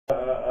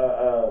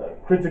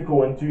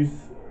critical and too,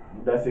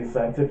 let's say,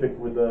 scientific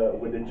with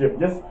the gym.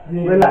 Just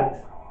relax.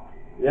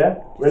 Yeah,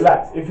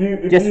 relax. If you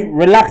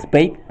relax,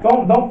 babe.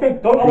 Don't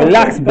think. Don't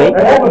relax, babe.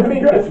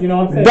 Overthink it. You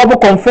know what I'm saying? Double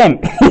confirm.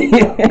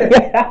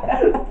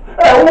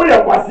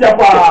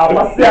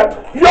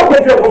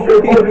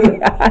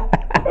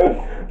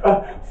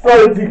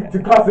 Sorry to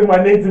cuss in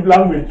my native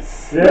language.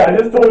 Yeah, I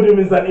just told him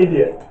he's an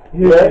idiot.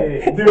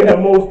 Yeah. Doing the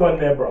most on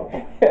there, bro.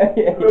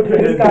 Look at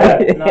this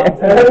guy.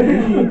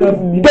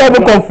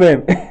 Double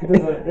confirm.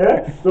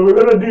 Yeah. So we're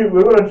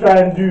gonna try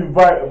and do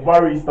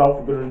vari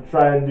stuff. We're gonna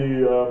try and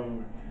do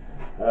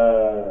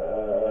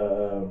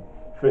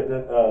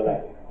fitness,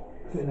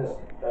 Fitness.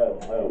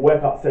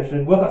 workout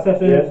sessions.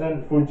 Yeah.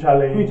 And food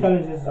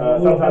challenges.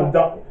 Sometimes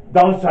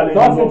dance challenges.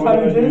 Dancing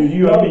challenges.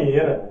 You and me,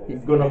 yeah.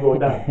 It's gonna go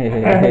down.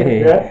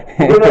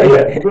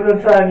 We're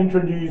gonna try and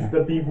introduce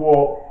the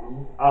people.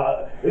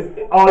 It's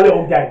our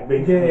little gang,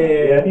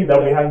 basically. People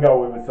that we hang out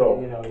with. So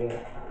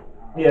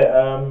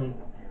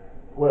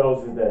what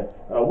else is there?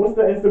 What's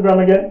the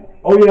Instagram again?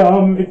 Oh yeah.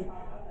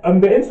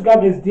 The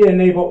Instagram is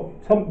DNA, but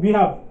we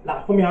have,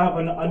 like, for me, I have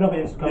another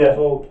Instagram as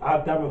well. I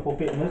have Darren for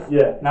Fitness.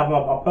 Yeah. And I have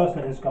my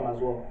personal Instagram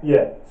as well.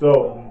 Yeah.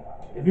 So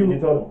if you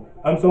tell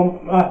them. So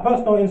my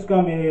personal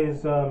Instagram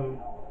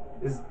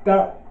is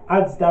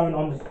Darren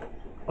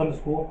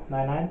underscore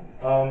 99.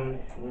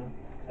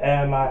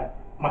 And my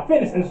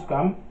fitness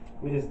Instagram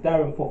is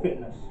Darren for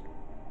Fitness.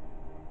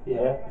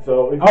 Yeah.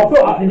 So we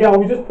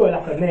just put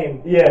like a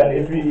name. Yeah.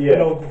 I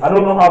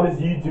don't know how this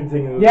YouTube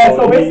thing is. Yeah.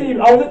 So basically,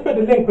 I'll just put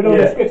the link below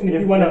the description if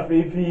you wanna.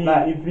 If we're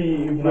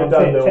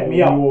done, then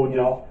we will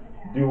just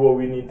do what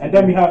we need to. And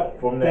then we have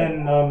from there.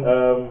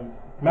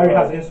 Mary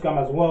has Instagram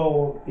as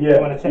well. If you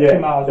want to check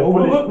him out as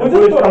well. The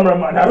foolish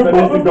cameraman has an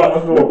Instagram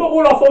as well. We'll put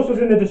all our socials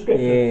in the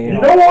description. Yeah.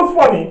 You know what's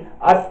funny?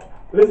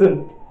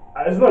 Listen,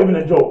 it's not even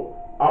a joke.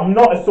 I'm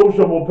not a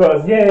sociable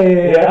person.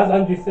 Yeah. As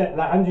Andrew said,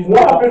 like Andrew's.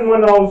 What happened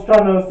when I was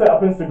trying to set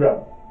up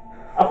Instagram?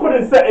 I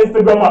couldn't set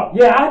Instagram up.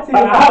 Yeah, I had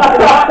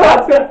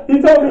to. He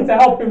told me to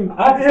help him.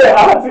 I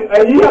had to.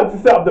 And he had to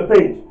set up the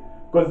page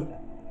because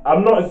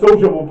I'm not a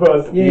sociable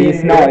person.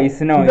 He's not. He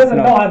doesn't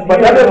know how to.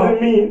 But that doesn't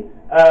mean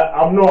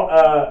I'm not.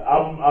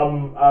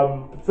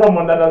 I'm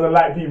someone that doesn't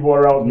like people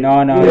around me.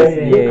 No.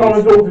 Come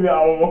and talk to me.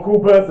 I'm a cool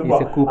person,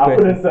 but I couldn't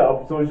person. set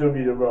up social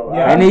media, bro.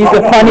 Yeah. And he's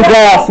a funny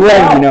guy as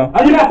well, you know.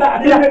 And you had to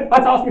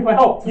ask me for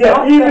help.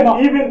 Yeah, even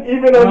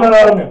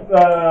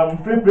on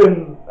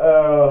flipping.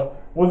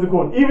 What's it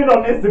called? Even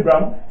on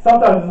Instagram,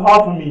 sometimes it's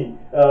hard for me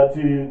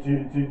to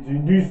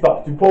do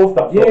stuff, to post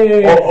stuff, or do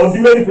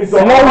anything. So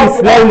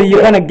slowly,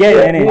 you're gonna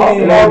get it.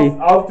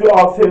 I'll still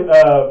ask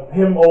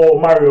him or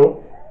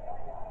Mario.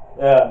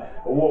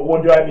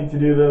 What do I need to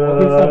do?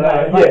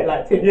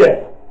 Like tips.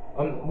 Yeah.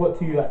 What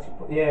to actually?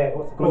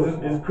 What's it called?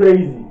 Because it's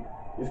crazy.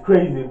 It's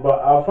crazy, but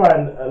I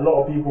find a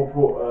lot of people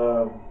put.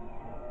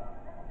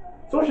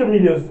 Social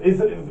media is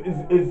a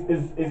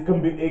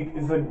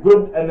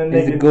good and a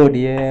negative. It's good,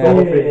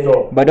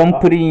 So, but don't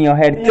put it in your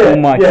head too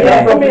much.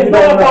 I mean, it's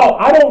not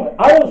about.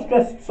 I don't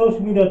stress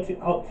social media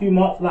out too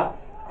much. Like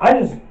I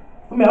just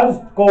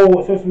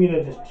go social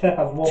media just check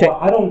as well.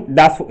 But I don't.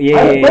 That's I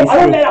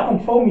don't let that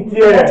control me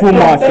too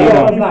much.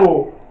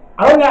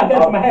 I don't let that get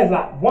into my head.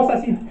 Like once I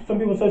see some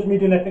people on social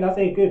media and everything, I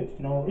say good.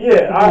 You know.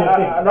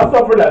 Yeah, that's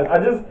what I realize. I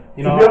just to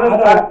be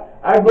honest,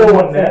 I go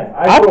on there.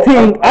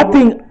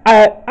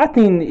 I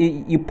think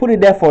you put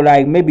it there for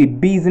like maybe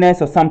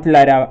business or something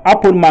like that. I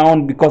put my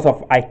own because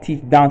of I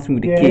teach dancing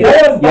with the kids.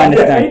 You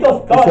understand?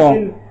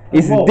 So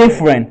it's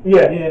different.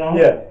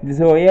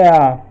 So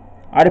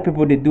other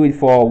people they do it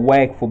for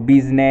work, for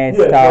business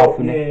stuff.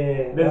 So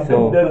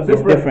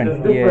it's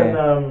different.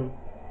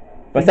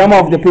 But some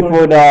of the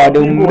people that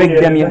they make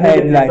them your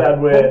head like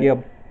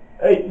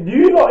Hey, do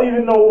you not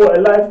even know what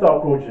a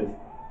lifestyle coach is?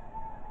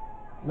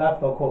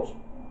 Lifestyle coach.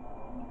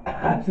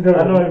 I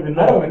don't even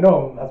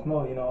know. That's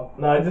not,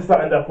 No, it's just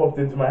something that popped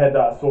into my head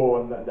that I saw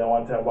on that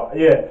one time. But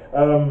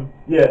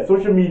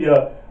social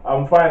media,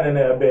 I'm finding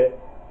it a bit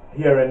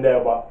here and there,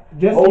 but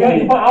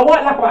but I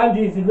want like what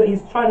Andrew he's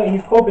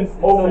coping.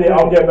 Hopefully,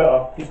 I'll get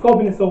better. He's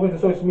coping himself into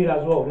social media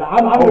as well. Like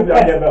I'm hopefully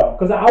I'll get better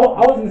because I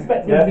wasn't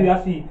expecting him to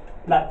actually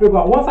like figure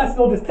out. Once I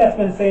saw this text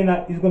message saying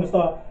that he's going to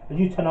start a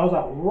new channel, I was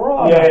like,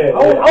 right.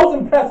 I was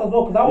impressed as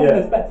well because I wasn't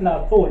expecting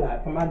that at all.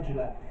 Like from Andrew,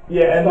 like.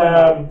 Yeah,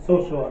 and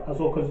social as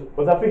well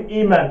because I think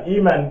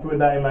Eman put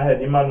that in my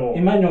head. Emmanuel,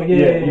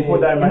 he put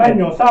that in my head.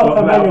 Shout out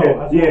to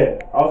Emmanuel. I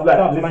was like,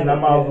 listen, I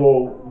might as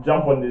well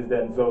jump on this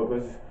then. So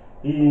because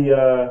I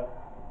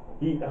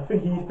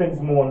think he thinks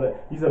more on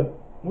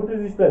what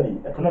does he study?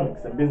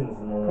 Economics and business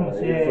and all that.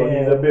 So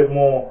he's a bit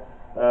more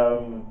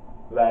a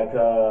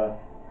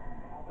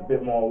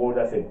bit more, what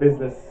would I say,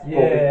 business focused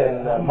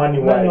and money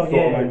wise.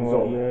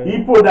 So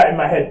he put that in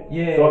my head. So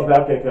I was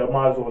like, okay, I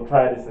might as well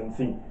try this and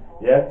see.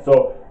 Yeah.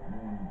 So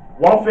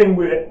one thing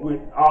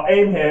our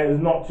aim here is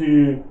not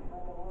to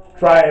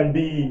try and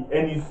be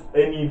any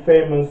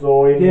famous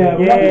or any. No,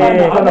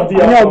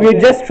 we're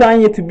just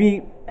trying to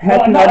be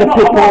helping other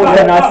people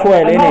then as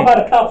well, innit? Not about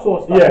the clout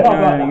source stuff.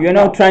 Yeah, you're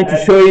not trying to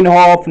show it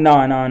off. No.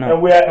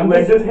 And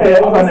we're just here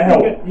trying to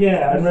help.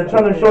 Yeah. And we're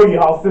trying to show you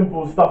how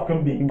simple stuff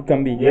can be. It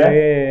can be.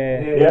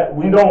 Yeah.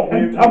 We don't.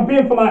 I'm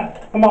being from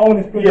my own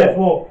experience as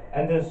well,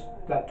 and just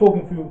like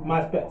talking through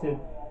my perspective,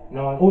 and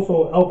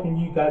also helping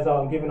you guys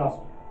out and giving us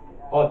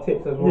our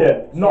tips as well.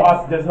 Yeah. Not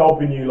us just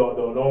helping you lot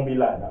though. Don't be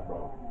like that,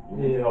 bro. You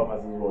need to help us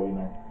as well,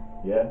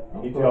 Yeah.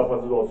 You need to help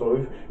us as well.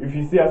 So if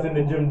you see us in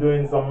the gym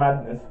doing some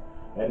madness.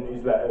 And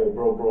he's like, hey,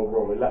 bro,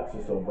 relax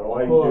yourself, bro.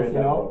 Why are you doing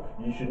that, bro?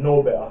 You should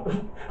know better.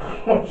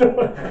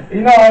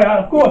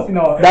 Of course,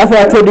 That's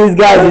why I told these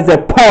guys it's a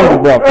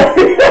punk, bro.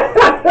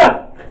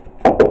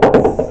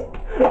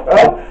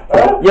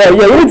 Yeah,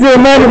 you need to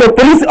remind the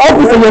police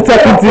officer you're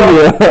talking to.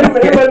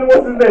 Even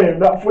what's his name?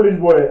 That foolish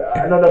boy,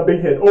 another big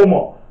head,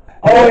 Omar.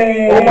 Oh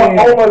yeah.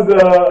 Omar's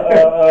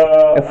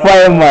a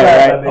fireman,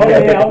 right?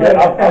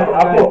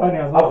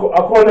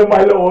 I call him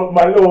my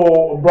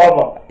little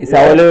brother. It's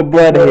our little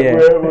brother here.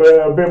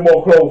 We're a bit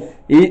more close.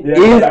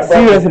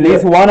 Seriously,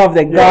 he's one of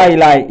the guy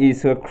like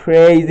he's a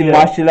crazy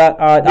martial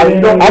art.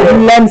 I've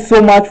learned so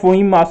much from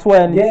him as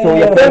well.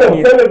 So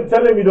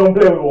tell him you don't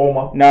play with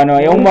Omar. No,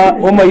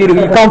 Omar,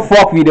 you can't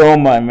fuck with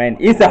Omar, man.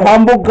 He's a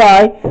humble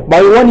guy,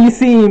 but when you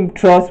see him,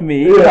 trust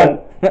me,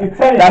 that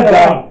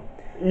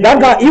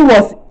guy, he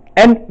was.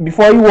 And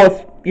before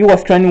he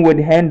was training with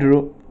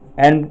Andrew,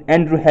 and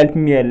Andrew helped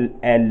me a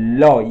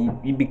lot.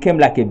 He became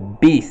like a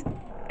beast.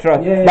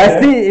 But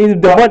still,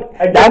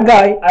 that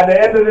guy. At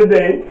the end of the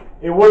day,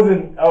 it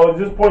wasn't. I was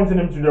just pointing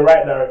him to the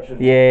right direction.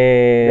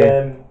 Yeah.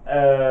 Then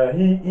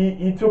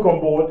he took on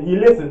board. He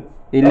listened.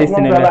 That's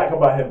what I like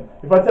about him.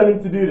 If I tell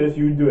him to do this,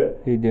 he would do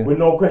it. He do. With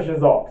no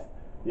questions asked.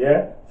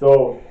 Yeah.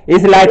 So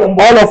it's like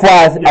all of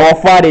us. Our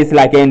father is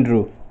like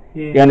Andrew.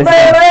 You understand?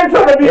 Man, I ain't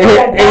trying to be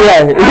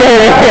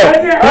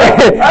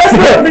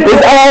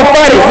It's our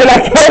body, so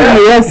like Henry,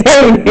 you know what I'm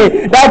saying?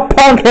 That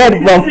punk head,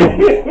 bro.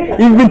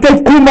 You've been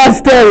taking too much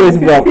steroids,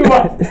 bro.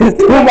 It's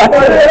too much.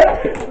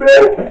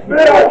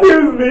 They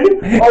accuse me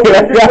of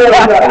taking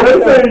that.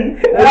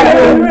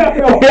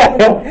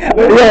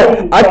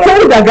 I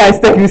told you that guy's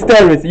taking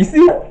steroids, you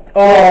see?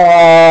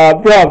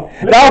 Oh, bro,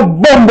 that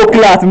bombo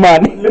class,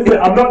 man. Listen,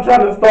 I'm not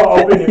trying to start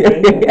off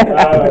anything.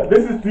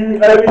 This is too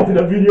early to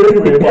the video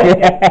anyway. But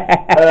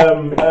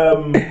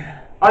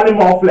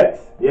Animal Flex,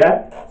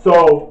 yeah.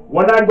 So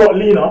when I got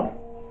leaner,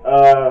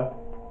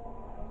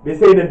 they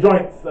say the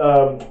joints,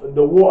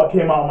 the water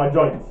came out of my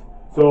joints.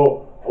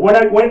 So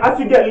as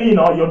you get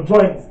leaner, your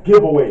joints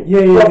give away.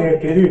 Yeah.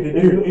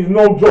 It's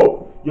no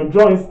joke. Your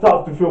joints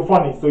start to feel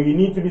funny, so you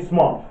need to be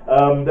smart.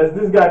 There's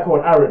this guy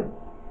called Aaron.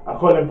 I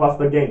call him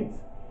Pastor Gaines.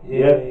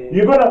 Yeah.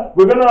 We're gonna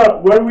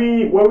when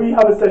we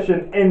have a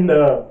session in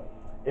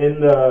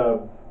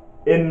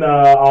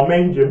our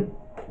main gym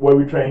where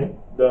we train.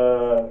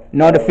 The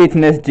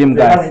fitness gym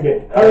guys.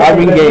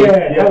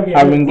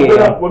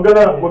 Haringey.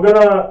 We're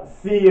gonna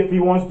see if he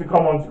wants to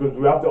come on because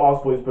we have to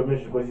ask for his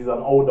permission because he's an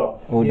older.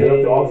 We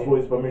have to ask for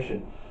his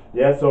permission.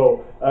 Yeah.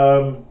 So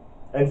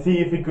and see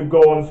if he could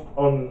go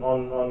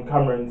on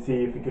camera and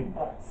see if he could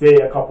say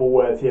a couple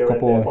words here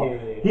and there. But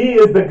he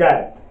is the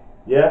guy.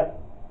 Yeah,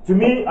 to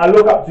me, I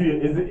look up to you.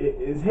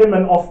 Is him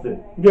and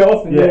Austin? Yeah,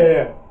 Austin.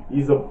 Yeah.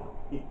 He's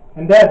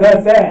and they're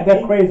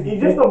crazy.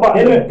 He's just about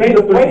the way they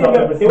look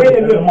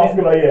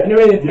muscular. Yeah, and the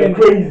way they train,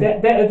 crazy.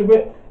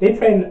 They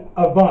train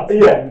advanced.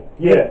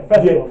 Yeah.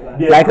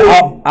 Like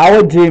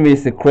our gym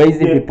is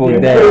crazy people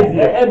there.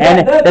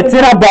 And the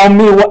thing about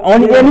me,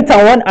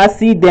 anytime when I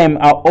see them,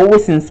 I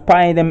always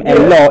inspire them a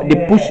lot.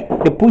 They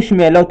push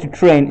me a lot to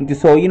train.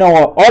 So you know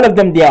what? All of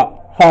them, they are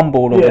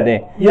humble over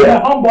there.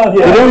 Humble.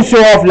 They don't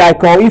show off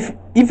like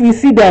if you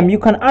see them, you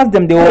can ask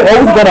them. They will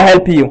always gonna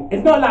help you.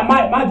 It's not like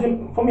my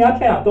gym. For me, I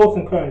train at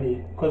Dawson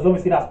currently because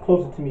obviously that's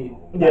closer to me.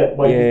 Yeah,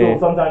 but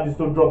sometimes you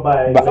still drop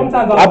by. But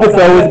sometimes I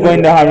prefer always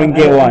going to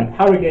Haringey one.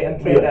 Haringey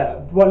and train there.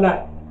 But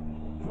like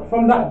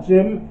from that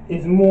gym,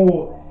 it's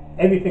more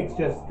everything's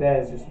just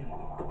there. It's just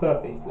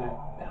perfect. Like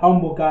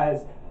humble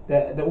guys.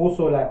 They're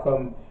also like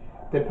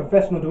they're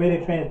professional. The way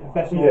they train is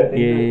professional.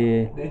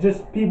 They're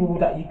just people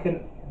that you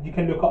can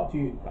look up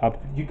to.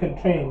 You can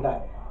train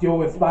that.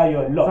 They'll inspire you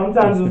a lot.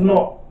 Sometimes it's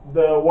not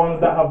the ones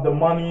that have the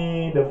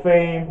money, the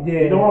fame.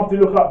 You don't have to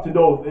look up to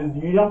those.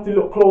 You have to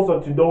look closer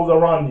to those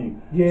around you.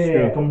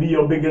 It can be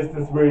your biggest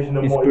inspiration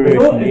and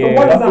motivation. It's the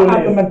ones that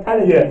have the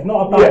mentality. It's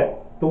not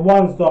about the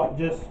ones that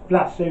just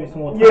flash every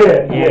small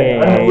time.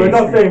 And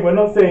we're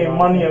not saying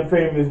money and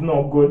fame is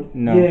not good.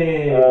 No.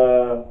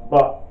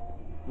 But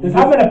just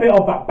having a bit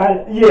of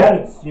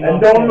balance. You know,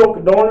 and don't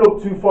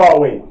look too far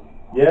away.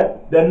 Yeah,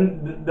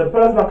 then the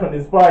person that can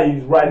inspire you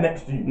is right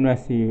next to you.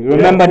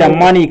 Remember that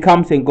money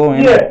comes and goes.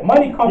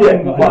 Money comes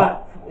and goes.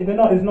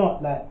 It's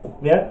not like.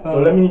 Yeah. So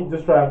let me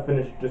just try and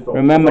finish this off.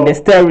 Remember the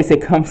steroids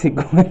comes and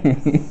goes.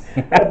 This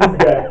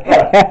guy.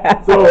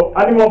 Right. So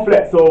Animal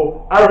Flex.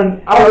 So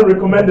Aaron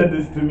recommended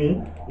this to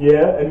me.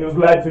 Yeah, and he was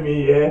like to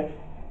me. Yeah,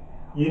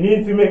 you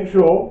need to make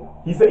sure.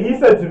 He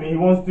said to me he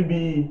wants to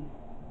be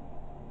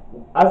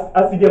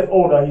as he gets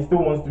older, he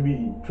still wants to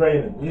be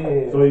training.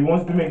 Yeah. So he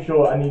wants to make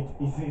sure, and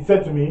he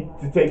said to me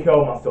to take care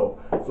of myself.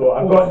 So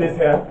I got this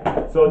here.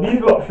 So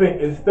these lot think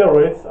it's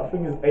steroids. I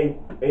think it's eight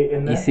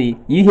in there. You see,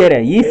 you hear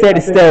that? You said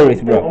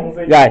steroids, bro.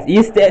 Guys,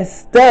 you said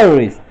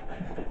steroids.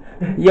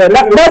 Yo,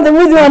 that's the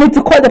reason I need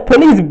to call the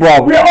police,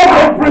 bro. We are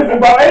all in prison,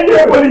 bro. Ain't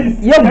you police?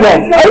 Yo,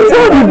 bro. I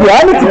told you, bro.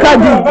 I need to cut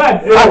this.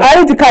 I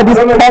need to cut this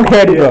punk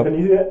head, bro. Can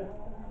you see it?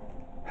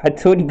 I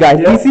told you guys.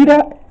 You see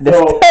that? The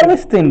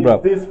terrorist thing,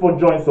 bro. This is for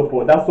joint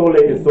support. That's all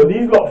it is. So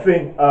these lot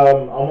think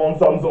I'm on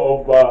some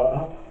sort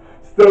of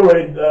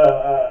steroid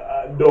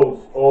dose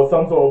or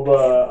some sort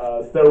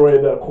of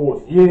steroid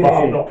course. Yeah. But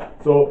I'm not.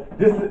 So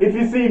this, if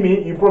you see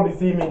me, you probably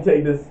see me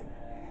take this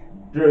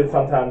during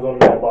sometimes on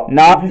there. But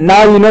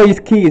now you know his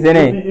keys,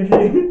 innit?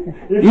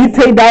 If you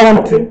take that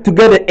one to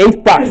get the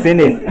 8 packs,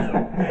 innit?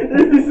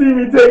 If you see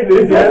me take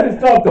this,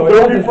 don't be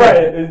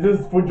frightened. It's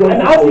just for joint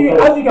support. And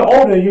as you get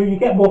older, you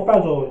get more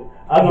fragile.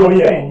 You know what I'm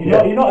saying?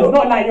 You know, it's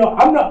not like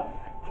I'm not.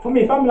 For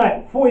me, if I'm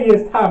like 4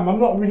 years time, I'm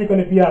not really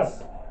gonna be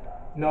as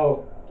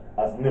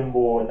as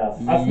nimble and as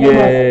good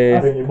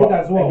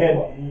as well.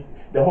 Again,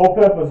 the whole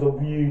purpose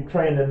of you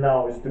training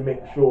now is to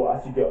make sure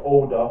as you get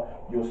older,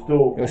 you're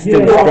still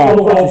strong.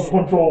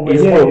 Control.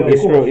 It's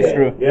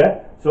true.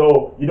 Yeah.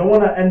 So you don't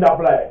want to end up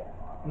like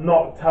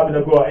not having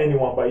a go at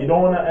anyone, but you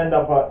don't want to end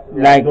up at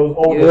like those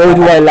old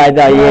guys like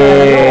that.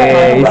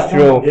 Yeah, it's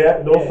true.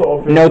 Yeah, those sort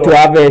of things. No, to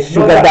have a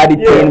sugar daddy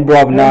thing,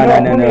 bro. No.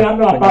 I'm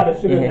not about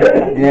the sugar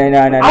daddy. No.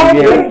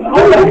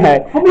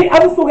 For me, I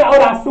just still get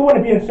older. I still want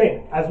to be in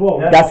shape as well.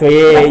 That's what.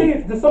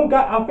 There's some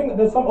guy. I think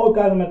there's some old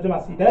guys in the gym.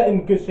 I see they're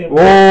in good shape.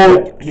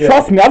 Oh,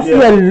 trust me, I've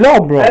seen a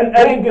lot, bro.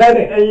 And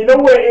you know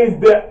what it is?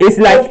 It's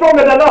like they're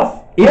stronger than us.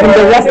 Even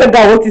the Rasta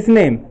guy. What's his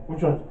name?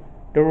 Which one?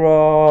 The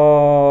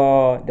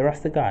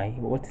Rasta guy,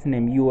 what's his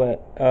name?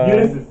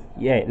 Ulysses.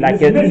 Yeah,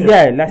 like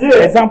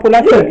example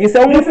like him. He's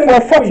only for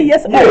 40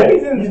 years old. Yeah,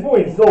 he's in his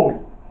 40s. He's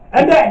old.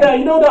 And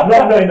you know that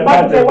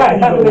Michael J. White.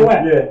 Michael J.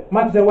 White. Yeah.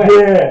 Michael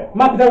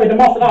J. White, the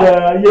martial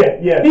arts.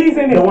 Yeah. He's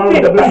in his the one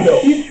with the black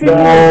belt.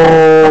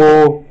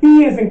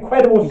 He is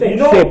incredible shape. You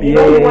know he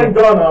went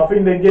Ghana. I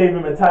think they gave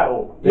him a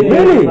title.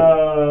 Really?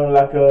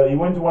 He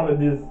went to one of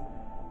these.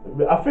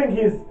 I think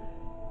he's.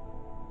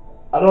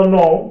 I don't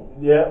know,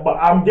 but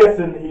I'm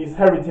guessing his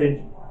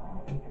heritage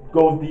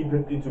goes deep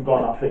into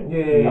Ghana. I think.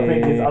 I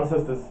think his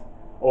ancestors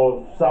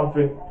or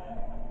something.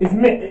 His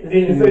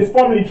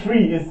family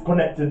tree is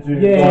connected to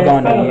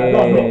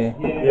Ghana.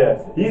 Yeah.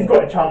 He's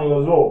got a channel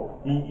as well.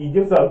 He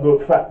gives out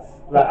good facts.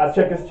 Like I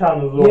check his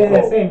channel as well.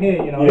 Yeah, same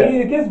here. You know,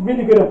 he gives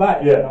really good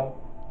advice. Yeah. You know?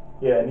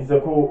 Yeah, and he's a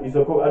cool.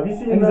 Have you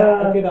seen he's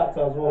a good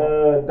actor as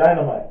well.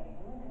 Dynamite?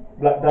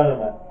 Black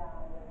Dynamite.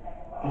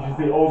 You should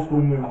see old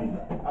school movie.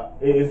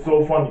 It is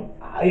so funny.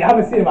 I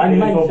haven't seen it, but I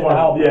might check it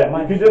out. Yeah,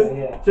 you can just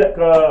check.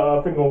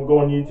 I think go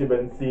on YouTube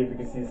and see if you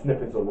can see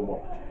snippets of them.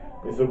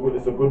 It's a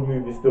good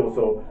movie still.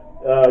 So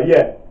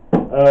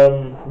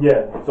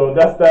So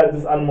that's that.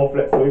 This animal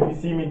flex. So if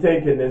you see me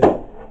taking this,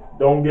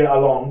 don't get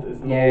alarmed.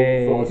 It's I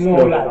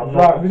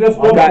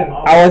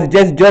was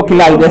just joking,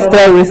 like the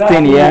steroids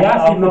thing.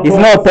 It's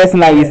not a person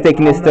like he's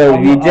taking the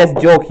steroids. We're just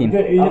joking.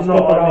 I'm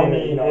not on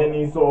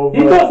any sort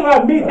of. He talks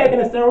about me taking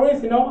the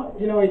steroids. You know,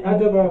 I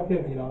joke around with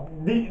him. You know.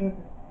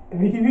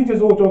 We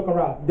just all joke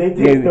around. They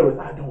take steroids.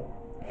 I don't.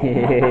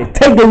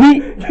 Take the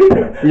heat.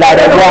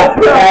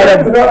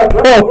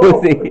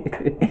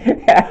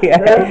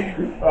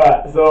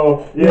 Alright,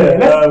 so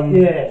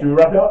should we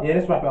wrap it up? Yeah,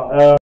 let's wrap it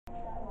up.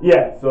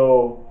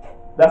 So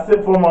that's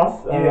it from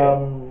us.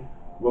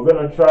 We're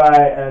gonna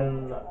try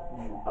and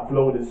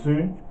upload it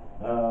soon.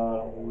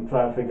 We'll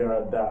try and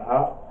figure that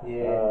out.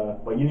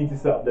 But you need to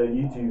set up the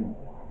YouTube.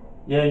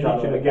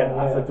 Channel again.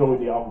 As I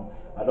told you,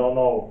 I don't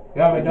know.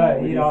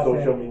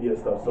 Social media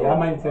stuff. So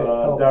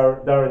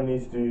Darren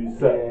needs to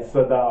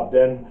set that up.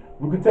 Then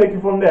we could take it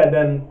from there.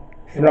 Then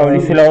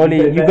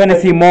slowly. You're gonna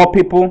see more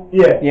people.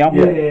 Yeah.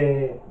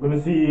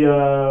 Gonna see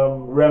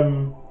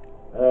Rem.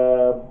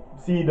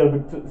 See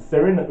the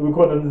Serena. We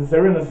call them the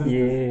Serena sisters.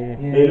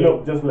 They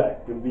look just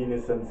like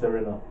Venus and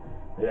Serena.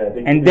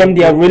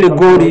 They are really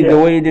good in the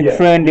way they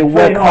train. They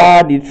work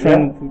hard. They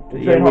train.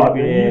 Hard.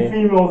 You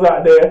females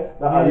out there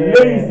that are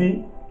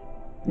lazy.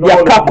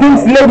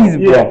 Cocoons ladies,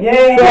 bro.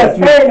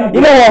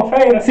 You know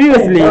what?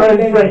 Seriously,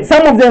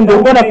 some of them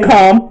they're gonna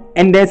come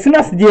and then as soon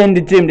as they're in the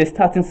gym, they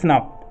start to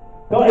snap.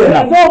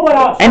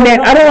 And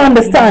then I don't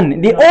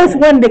understand. They always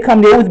when they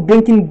come, they always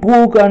bringing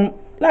book and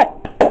like,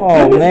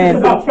 oh man.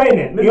 It's about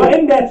training. You're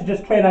in there to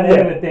just train at the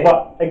end of the day.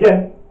 But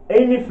again,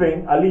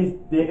 anything, at least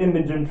they're in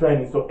the gym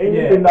training. So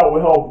anything that will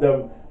help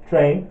them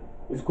train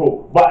is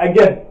cool. But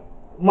again,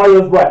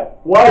 Mario's right.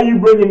 Why are you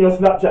bringing your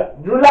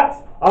Snapchat?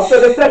 Relax.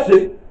 After the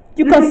session.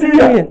 You can see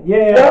it.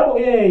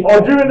 Or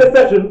during the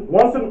session,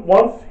 once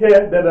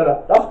here,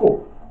 that's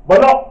cool.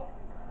 But not.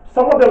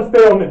 Some of them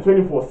stay on it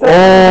 24/7.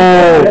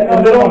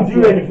 And they don't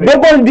do anything. They're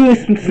going to do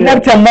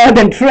Snapchat more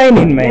than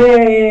training, man.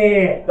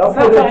 That's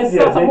what it is.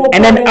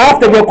 And then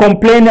after they're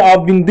complaining,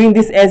 I've been doing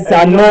this as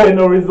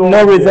no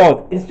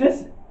result. It's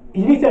just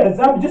you need to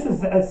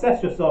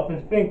assess yourself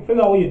and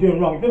figure out what you're doing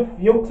wrong. If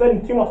you're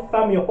spending too much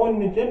time on your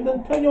phone in the gym,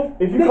 then turn your.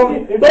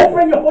 Don't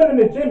bring your phone in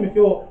the gym if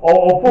you're.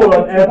 Or put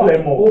on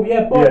airplane mode.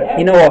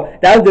 You know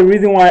what? That's the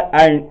reason why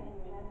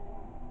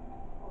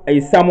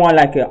someone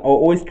like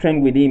always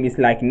train with him is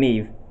like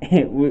Nave.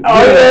 Nave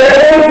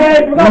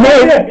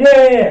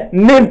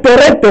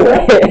Toretto.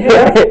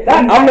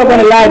 I'm not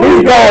gonna lie,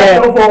 this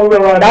guy,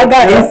 that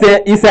guy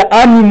is an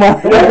animal.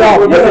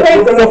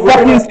 He's a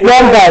fucking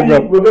strong guy, bro.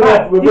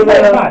 He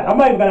trains mad. I'm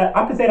not even gonna.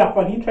 I can say that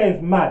front. He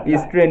trains mad.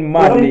 He's trained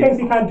mad. Some things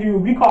he can do.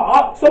 We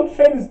can't. Some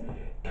trainers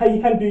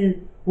he can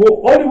do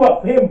will only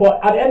work for him.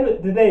 But at the end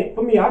of the day,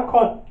 for me, I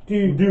can't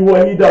do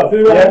what he does. I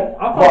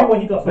can't do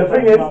what he does. The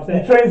thing is,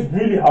 he trains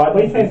really hard.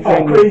 He's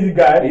a crazy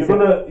guy.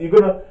 You're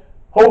gonna.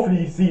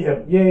 Hopefully you see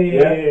him.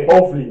 Yeah.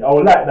 Hopefully, I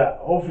would like that.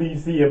 Hopefully you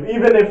see him.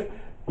 Even if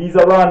he's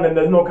around and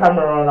there's no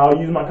camera around,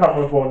 I'll use my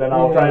camera phone and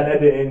I'll try and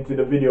edit it into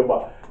the video.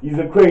 But he's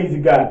a crazy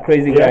guy. He's a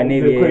crazy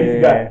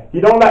guy.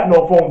 He don't like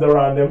no phones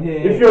around him.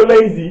 If you're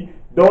lazy,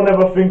 don't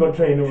ever think of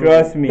training.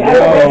 Trust me. No.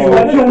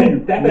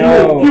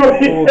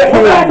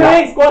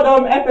 Squad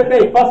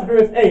FFA, Fast and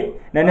Furious 8.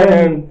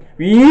 No.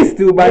 We used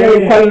to, but now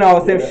we're calling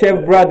ourselves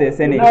Chef Brothers,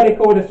 innit? Now they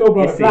call the Show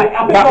Brothers. But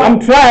I'm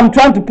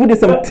trying to put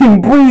some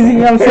Team Breezy, you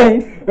know what I'm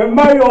saying?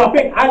 Mario, I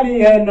think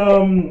Ali and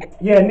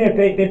Nip,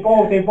 they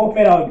both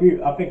made our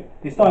group. I think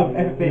they started with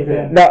FFA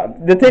then. No,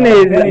 the thing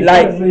is,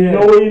 like, you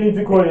know what you need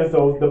to call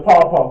yourselves? The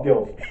Powerpuff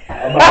Girls.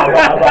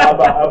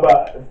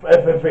 About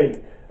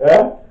FFA.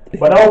 Yeah?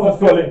 But that was a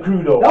solid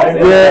crew though.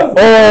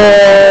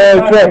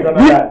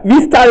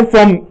 We started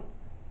from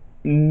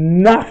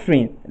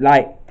nothing.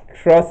 Like,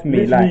 trust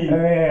me,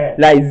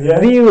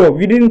 zero.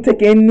 We didn't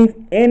take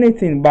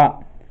anything,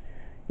 but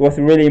it was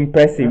really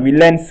impressive. We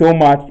learned so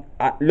much.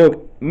 I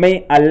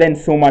learned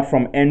so much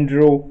from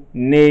Andrew,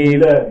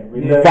 Nave,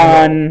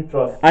 Van,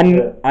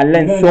 and I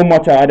learned so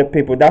much of other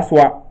people. That's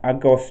why I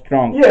got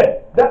strong.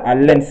 I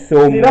learned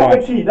so much. That's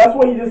the key. That's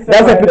what you just said.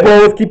 That's why people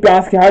always keep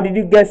asking, how did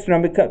you get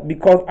strong?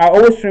 Because I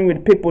always train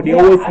with people. They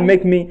always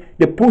make me,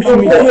 they push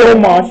me so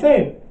much.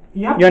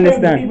 You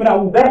understand? People that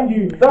will bring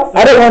you.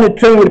 I don't want to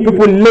train with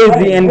people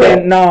lazy and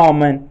then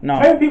man.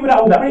 Train people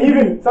that will bring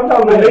you.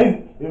 Sometimes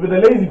with the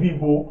lazy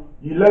people,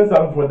 you learn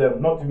something from them,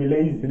 not to be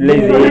lazy.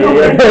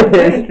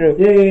 It's true.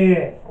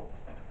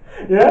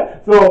 Yeah.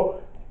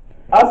 So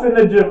us in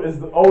the gym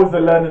is always a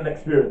learning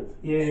experience.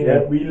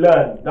 We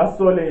learn. That's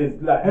all it is.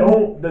 Like,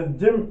 the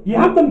gym. You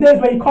have them days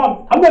where you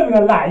can't. I'm not even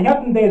gonna lie. You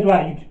have them days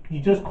where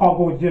you just can't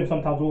go to the gym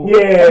sometimes.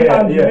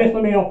 Sometimes you miss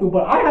something, you don't feel.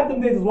 But I have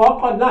them days as well.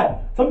 I can't lie.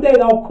 Some days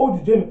I'll go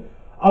to the gym.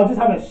 I'll just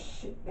have a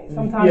shit.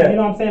 Sometimes you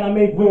know what I'm saying. I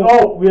may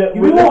feel.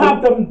 We all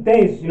have them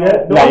days. You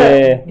know.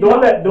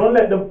 Don't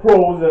let the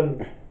pros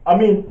and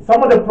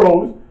some of the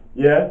pros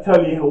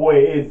tell you what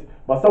it is,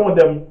 but some of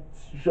them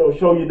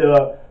show you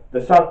the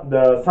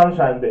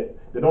sunshine bit.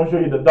 They don't show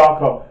you the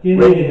darker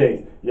rainy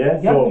days. You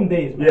have them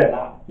days,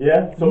 man.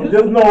 So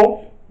just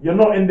know you're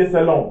not in this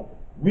alone.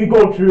 We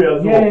go through it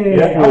as well.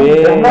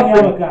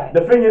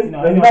 The thing is,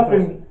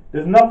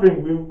 there's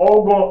nothing. We've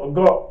all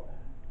got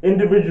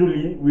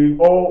individually. We've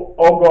all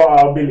got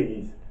our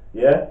abilities.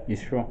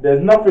 It's true.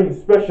 There's nothing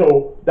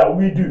special that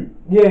we do.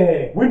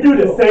 We do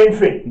the same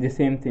thing. The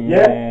same thing.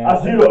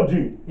 As you lot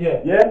do.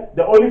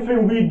 The only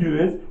thing we do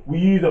is we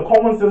use a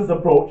common sense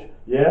approach.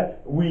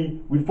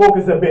 We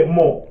focus a bit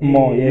more.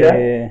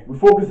 We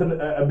focus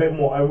a bit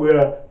more, and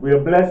we're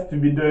blessed to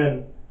be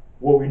doing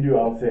what we do.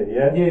 I'll say.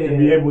 To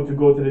be able to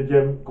go to the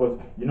gym, because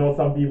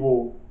some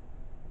people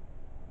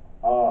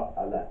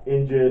are like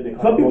injured.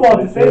 Some people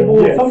are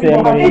disabled. Some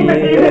people have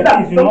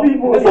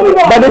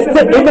but they're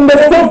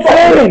still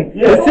training.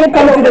 They still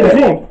come to the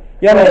gym.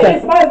 You understand?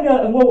 It inspires me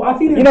as well. I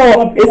see them.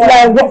 It's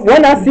like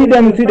when I see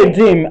them to the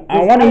gym,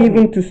 I want to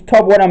even to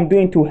stop what I'm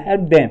doing to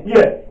help them.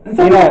 And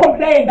some people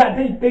complain that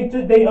they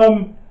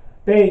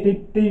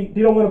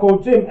don't want to go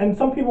gym, and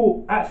some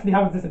people actually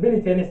have a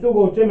disability and they still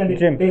go gym and they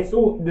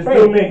still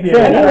train.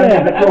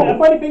 And the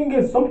funny thing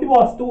is, some people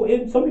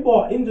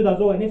are injured as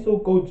well and they still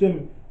go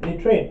gym and they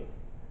train.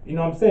 You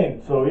know what I'm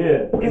saying? So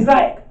it's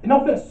like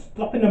nothing's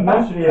stopping them.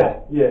 Just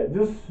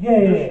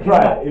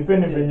try. If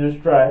anything,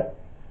 just try.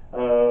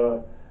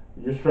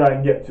 Just try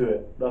and get to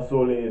it. That's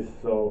all it is.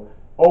 So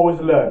always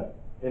learn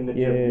in the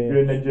gym. If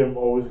you're in the gym,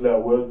 always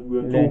learn.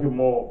 We're talking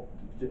more,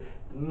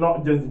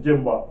 not just the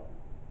gym, but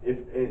if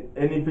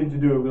anything to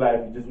do with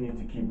life, you just need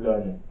to keep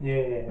learning.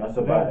 That's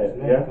about it.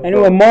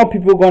 Anyway, more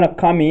people gonna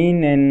come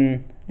in,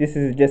 and this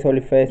is just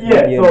only first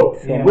video.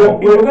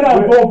 We're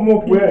gonna involve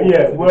more people.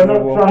 We're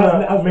not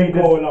trying to make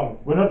this.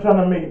 We're not trying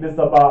to make this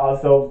about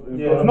ourselves.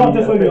 It's not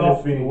just only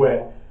us.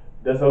 Where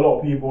there's a lot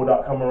of people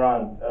that come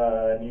around,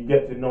 and you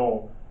get to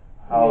know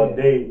how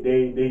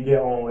they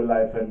get on with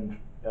life and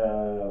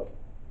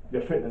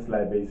their fitness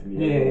life,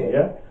 basically.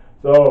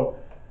 So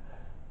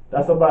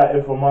that's about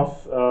it from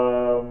us.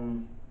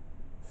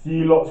 See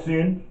you lot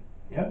soon.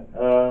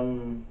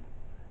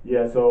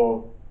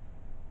 So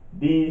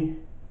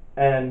DNA.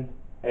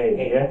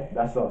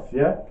 That's us.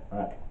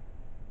 Alright.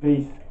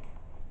 Peace.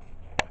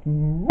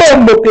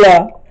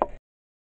 Bombocla.